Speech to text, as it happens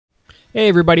Hey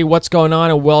everybody, what's going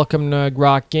on, and welcome to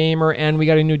Rock Gamer. And we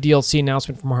got a new DLC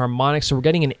announcement from Harmonix. So we're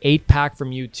getting an 8-pack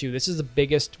from U2. This is the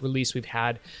biggest release we've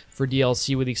had for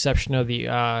DLC, with the exception of the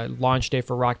launch day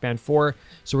for Rock Band 4.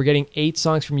 So we're getting 8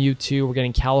 songs from U2. We're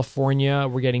getting California,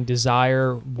 we're getting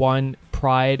Desire, One,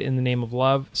 Pride in the Name of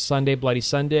Love, Sunday, Bloody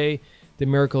Sunday, The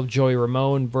Miracle of Joey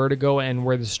Ramone, Vertigo, and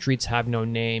Where the Streets Have No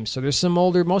Name. So there's some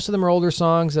older, most of them are older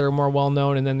songs that are more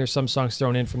well-known, and then there's some songs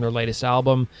thrown in from their latest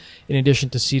album, in addition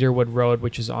to Cedarwood Road,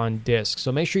 which is on disc.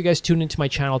 So make sure you guys tune into my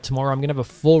channel tomorrow. I'm going to have a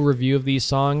full review of these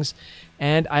songs,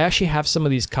 and I actually have some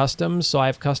of these customs. So I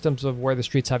have customs of Where the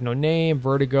Streets Have No Name,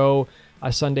 Vertigo,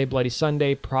 Sunday, Bloody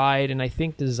Sunday, Pride, and I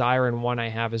think Desire and One I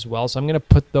have as well. So I'm going to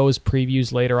put those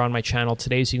previews later on my channel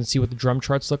today so you can see what the drum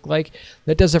charts look like.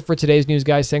 That does it for today's news,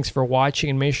 guys. Thanks for watching,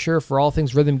 and make sure for all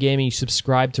things rhythm gaming, you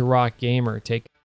subscribe to Rock Gamer. Take